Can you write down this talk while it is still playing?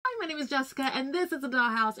name is Jessica and this is the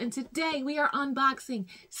Dollhouse, and today we are unboxing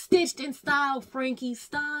Stitched in Style Frankie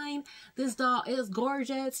Stein. This doll is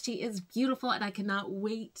gorgeous. She is beautiful and I cannot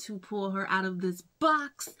wait to pull her out of this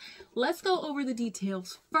box. Let's go over the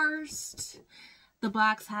details first. The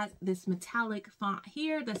box has this metallic font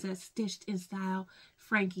here that says Stitched in Style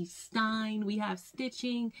Frankie Stein. We have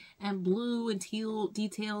stitching and blue and teal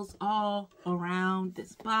details all around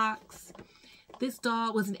this box. This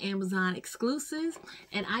doll was an Amazon exclusive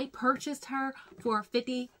and I purchased her for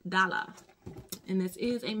 $50. And this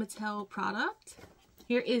is a Mattel product.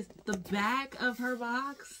 Here is the back of her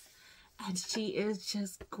box. And she is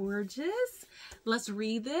just gorgeous. Let's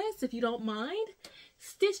read this if you don't mind.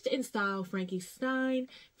 Stitched in Style Frankie Stein.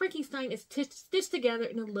 Frankie Stein is stitched together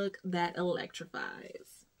in a look that electrifies.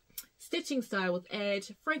 Stitching style with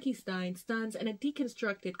edge, Frankie Stein stuns and a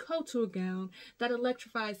deconstructed couture gown that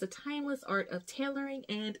electrifies the timeless art of tailoring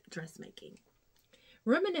and dressmaking.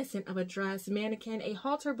 Reminiscent of a dress mannequin, a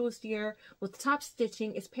halter bustier with top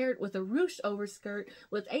stitching is paired with a ruched overskirt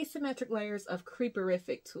with asymmetric layers of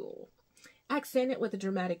Creeproduction tulle. Accented with a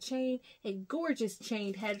dramatic chain, a gorgeous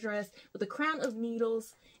chained headdress with a crown of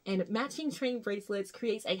needles and matching chain bracelets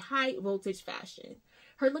creates a high voltage fashion.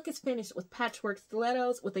 Her look is finished with patchwork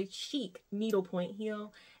stilettos with a chic needlepoint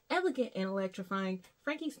heel. Elegant and electrifying,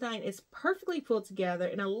 Frankie Stein is perfectly pulled together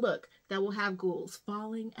in a look that will have ghouls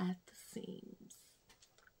falling at the seams.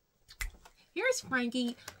 Here's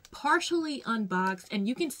Frankie partially unboxed, and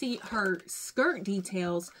you can see her skirt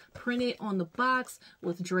details printed on the box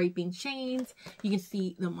with draping chains. You can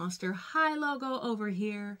see the Monster High logo over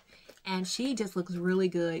here. And she just looks really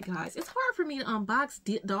good, guys. It's hard for me to unbox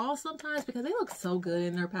dolls sometimes because they look so good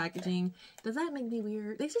in their packaging. Does that make me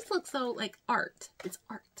weird? They just look so like art. It's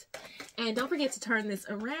art. And don't forget to turn this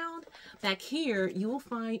around. Back here, you will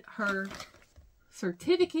find her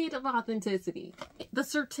certificate of authenticity. The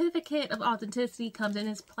certificate of authenticity comes in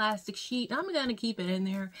this plastic sheet. I'm going to keep it in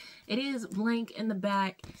there. It is blank in the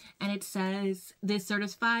back and it says, "This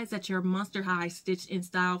certifies that your Monster High Stitched in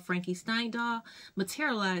Style Frankie Stein doll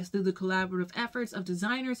materialized through the collaborative efforts of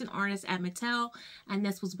designers and artists at Mattel." And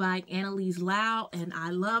this was by Annalise Lau, and I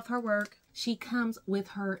love her work. She comes with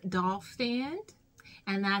her doll stand,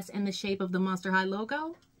 and that's in the shape of the Monster High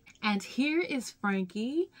logo. And here is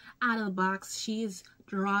Frankie out of the box. She is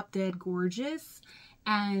drop dead gorgeous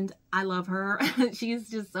and I love her. She is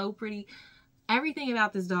just so pretty. Everything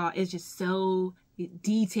about this doll is just so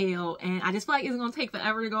detailed, and I just feel like it's gonna take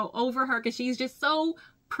forever to go over her because she's just so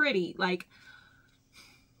pretty. Like,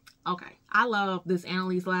 okay, I love this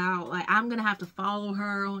Annalise Lau. Like, I'm gonna have to follow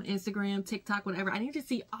her on Instagram, TikTok, whatever. I need to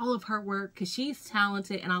see all of her work because she's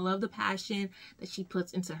talented and I love the passion that she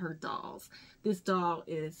puts into her dolls. This doll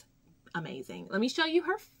is amazing. Let me show you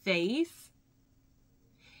her face.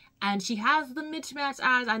 And she has the mismatched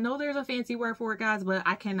eyes. I know there's a fancy word for it, guys, but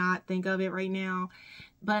I cannot think of it right now.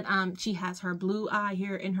 But she has her blue eye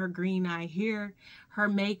here and her green eye here. Her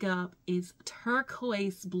makeup is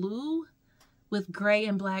turquoise blue with gray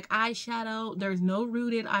and black eyeshadow. There's no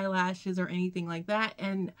rooted eyelashes or anything like that,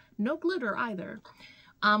 and no glitter either.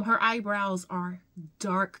 Her eyebrows are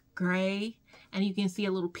dark gray, and you can see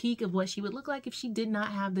a little peek of what she would look like if she did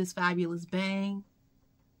not have this fabulous bang.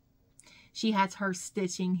 She has her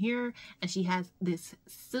stitching here, and she has this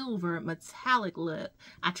silver metallic lip.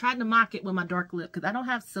 I tried to mock it with my dark lip because I don't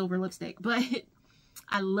have silver lipstick, but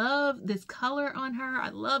I love this color on her. I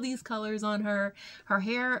love these colors on her. Her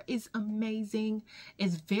hair is amazing.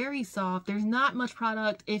 It's very soft. There's not much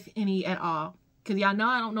product, if any at all. Because y'all know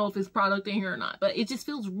I don't know if it's product in here or not. But it just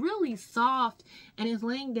feels really soft and it's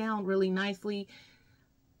laying down really nicely.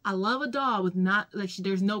 I love a doll with not, like,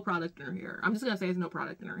 there's no product in her hair. I'm just going to say there's no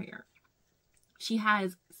product in her hair. She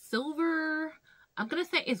has silver, I'm going to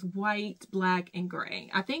say it's white, black, and gray.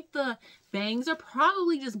 I think the bangs are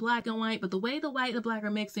probably just black and white. But the way the white and the black are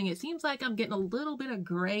mixing, it seems like I'm getting a little bit of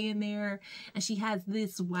gray in there. And she has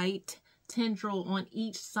this white tendril on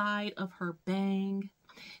each side of her bang.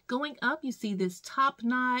 Going up, you see this top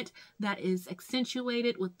knot that is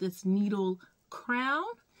accentuated with this needle crown.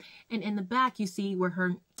 And in the back, you see where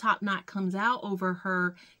her top knot comes out over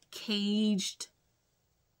her caged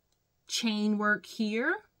chain work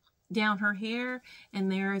here, down her hair.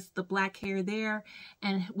 And there's the black hair there.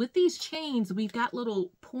 And with these chains, we've got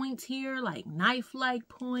little points here, like knife-like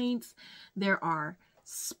points. There are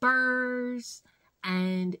spurs.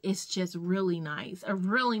 And it's just really nice. A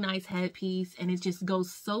really nice headpiece. And it just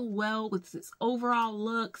goes so well with this overall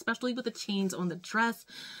look, especially with the chains on the dress.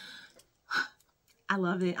 I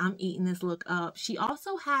love it. I'm eating this look up. She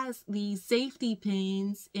also has these safety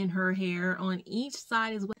pins in her hair on each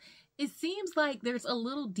side as well. it seems like there's a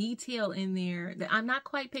little detail in there that I'm not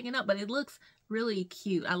quite picking up, but it looks really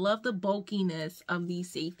cute. I love the bulkiness of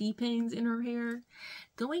these safety pins in her hair.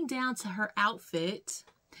 Going down to her outfit,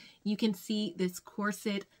 you can see this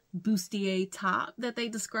corset bustier top that they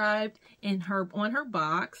described in on her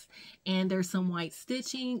box, and there's some white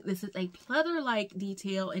stitching. This is a pleather-like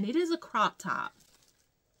detail, and it is a crop top.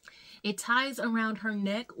 It ties around her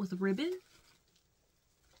neck with ribbon,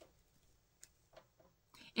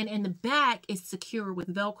 and in the back it's secure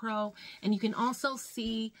with Velcro, and you can also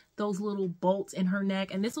see those little bolts in her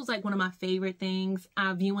neck. And this was like one of my favorite things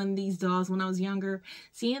viewing these dolls when I was younger,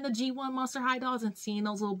 seeing the G1 Monster High dolls and seeing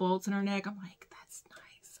those little bolts in her neck. I'm like, that's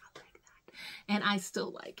nice, I like that, and I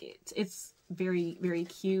still like it. It's very, very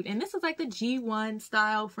cute. And this is like the G1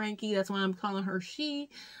 style Frankie. That's why I'm calling her she.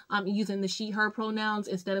 I'm using the she her pronouns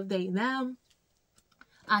instead of they them.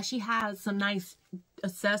 She has some nice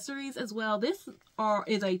accessories as well. This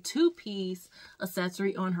is a two-piece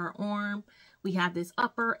accessory on her arm. We have this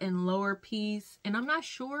upper and lower piece, and I'm not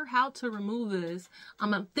sure how to remove this.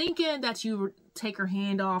 I'm thinking that you take her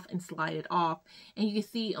hand off and slide it off, and you can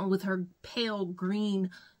see with her pale green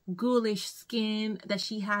ghoulish skin that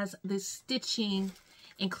she has this stitching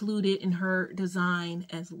included in her design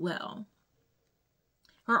as well.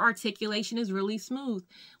 Her articulation is really smooth.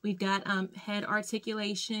 We've got head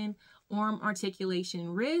articulation, arm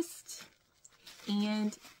articulation, wrist,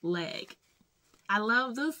 and leg. I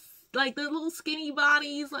love this, like the little skinny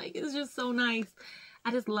bodies. Like, it's just so nice.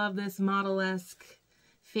 I just love this model-esque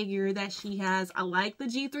figure that she has. I like the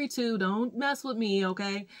G3 too. Don't mess with me,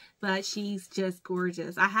 okay? But she's just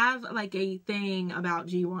gorgeous. I have like a thing about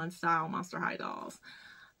G1 style Monster High dolls.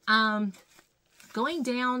 Going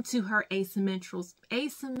down to her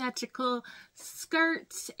asymmetrical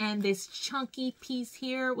skirt and this chunky piece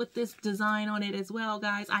here with this design on it as well,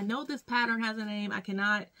 guys. I know this pattern has a name. I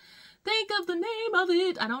cannot think of the name of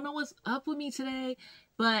it. I don't know what's up with me today,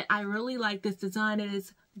 but I really like this design. It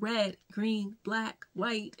is red, green, black,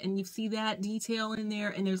 white, and you see that detail in there.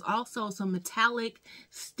 And there's also some metallic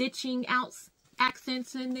stitching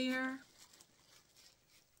accents in there.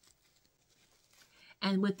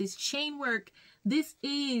 And with this chain work, this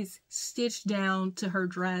is stitched down to her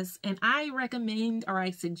dress, and I recommend, or I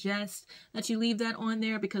suggest, that you leave that on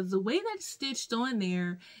there, because the way that's stitched on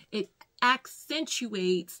there, it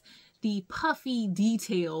accentuates the puffy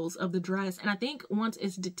details of the dress. And I think once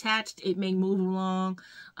it's detached, it may move along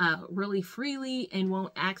really freely and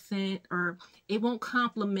won't accent, or it won't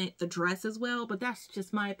complement the dress as well. But that's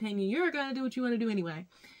just my opinion. You're gonna do what you want to do anyway.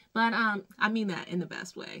 But I mean that in the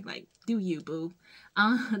best way. Like, do you, boo.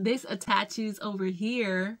 This attaches over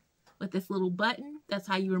here with this little button. That's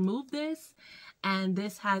how you remove this. And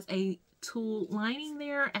this has a tulle lining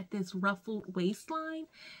there at this ruffled waistline.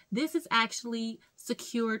 This is actually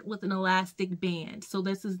secured with an elastic band. So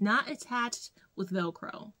this is not attached with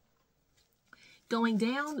Velcro. Going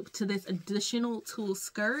down to this additional tulle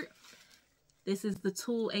skirt. This is the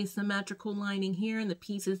tulle asymmetrical lining here, and the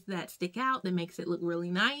pieces that stick out that makes it look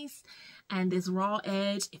really nice. And this raw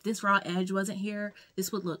edge, if this raw edge wasn't here,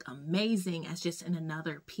 this would look amazing as just in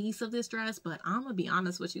another piece of this dress. But I'm gonna be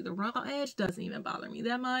honest with you, the raw edge doesn't even bother me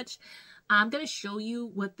that much. I'm gonna show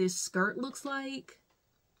you what this skirt looks like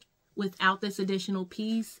without this additional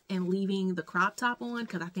piece and leaving the crop top on,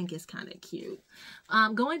 because I think it's kind of cute.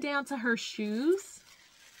 Going down to her shoes.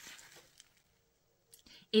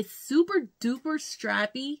 It's super duper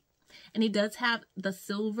strappy, and it does have the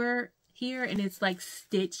silver here, and it's like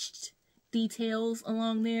stitched details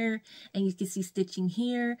along there, and you can see stitching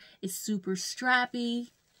here. It's super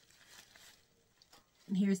strappy.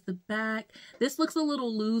 And here's the back. This looks a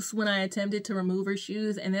little loose when I attempted to remove her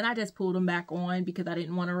shoes, and then I just pulled them back on because I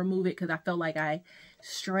didn't want to remove it, because I felt like I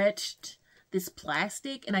stretched this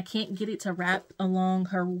plastic and I can't get it to wrap along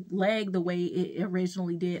her leg the way it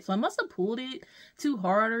originally did. So I must have pulled it too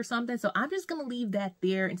hard or something. So I'm just going to leave that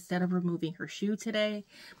there instead of removing her shoe today.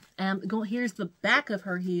 Here's the back of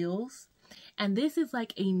her heels. And this is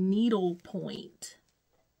like a needle point.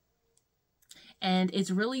 And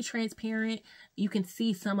it's really transparent. You can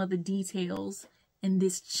see some of the details in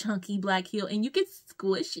this chunky black heel, and you can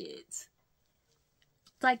squish it. It's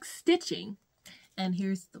like stitching. And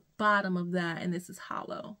here's the bottom of that, and this is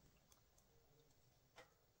hollow.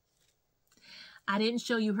 I didn't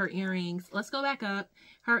show you her earrings. Let's go back up.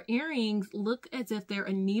 Her earrings look as if they're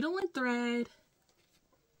a needle and thread.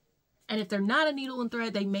 And if they're not a needle and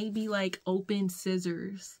thread, they may be like open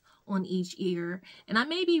scissors on each ear. And I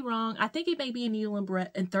may be wrong. I think it may be a needle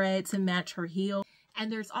and thread to match her heel.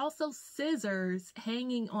 And there's also scissors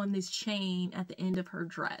hanging on this chain at the end of her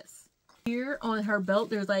dress. Here on her belt,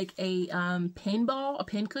 there's like a pin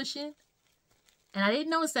cushion. And I didn't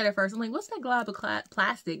notice that at first. I'm like, what's that glob of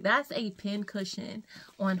plastic? That's a pin cushion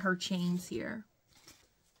on her chains here.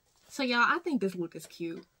 So y'all, I think this look is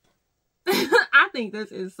cute. I think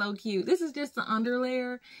this is so cute. This is just the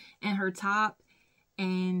underlayer and her top.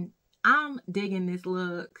 And I'm digging this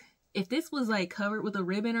look. If this was like covered with a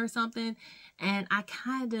ribbon or something, and I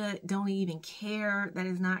kind of don't even care that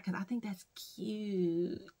it's not, because I think that's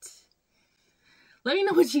cute. Let me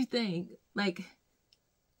know what you think. Like,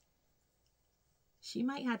 she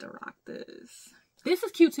might have to rock this. This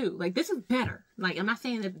is cute too. Like, this is better. Like, I'm not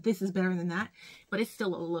saying that this is better than that, but it's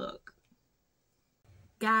still a look.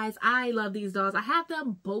 Guys, I love these dolls. I have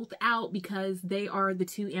them both out because they are the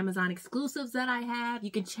 2 Amazon exclusives that I have.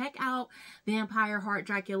 You can check out Vampire Heart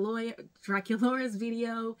Draculaura's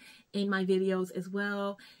video in my videos as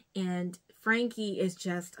well. And Frankie is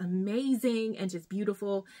just amazing and just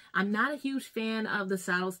beautiful. I'm not a huge fan of the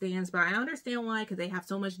saddle stands, but I understand why, because they have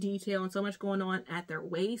so much detail and so much going on at their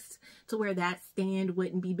waist to where that stand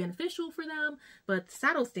wouldn't be beneficial for them. But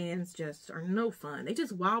saddle stands just are no fun. They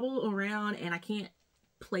just wobble around and I can't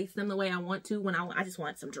place them the way I want to when I just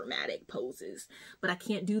want some dramatic poses. But I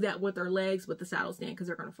can't do that with their legs with the saddle stand because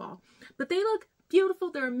they're going to fall. But they look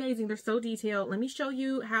beautiful. They're amazing. They're so detailed. Let me show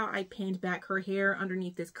you how I pinned back her hair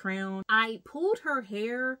underneath this crown. I pulled her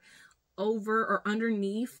hair over or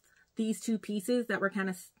underneath these 2 pieces that were kind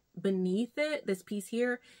of beneath it, this piece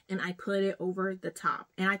here, and I put it over the top.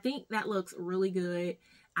 And I think that looks really good.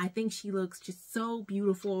 I think she looks just so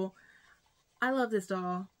beautiful. I love this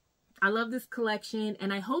doll. I love this collection,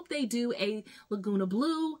 and I hope they do a Laguna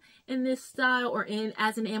Blue in this style or in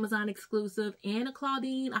as an Amazon exclusive and a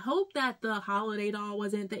Claudine. I hope that the holiday doll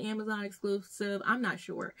wasn't the Amazon exclusive. I'm not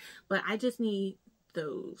sure, but I just need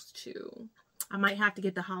those 2. I might have to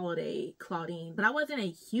get the holiday Claudine, but I wasn't a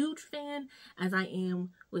huge fan as I am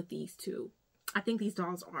with these 2. I think these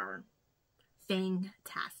dolls are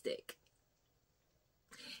fantastic.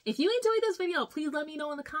 If you enjoyed this video, please let me know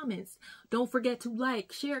in the comments. Don't forget to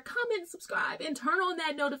like, share, comment, subscribe, and turn on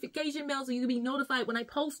that notification bell so you can be notified when I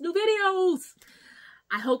post new videos.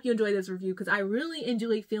 I hope you enjoyed this review because I really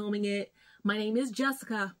enjoyed filming it. My name is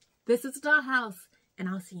Jessica. This is Dollhouse, and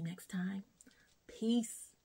I'll see you next time. Peace.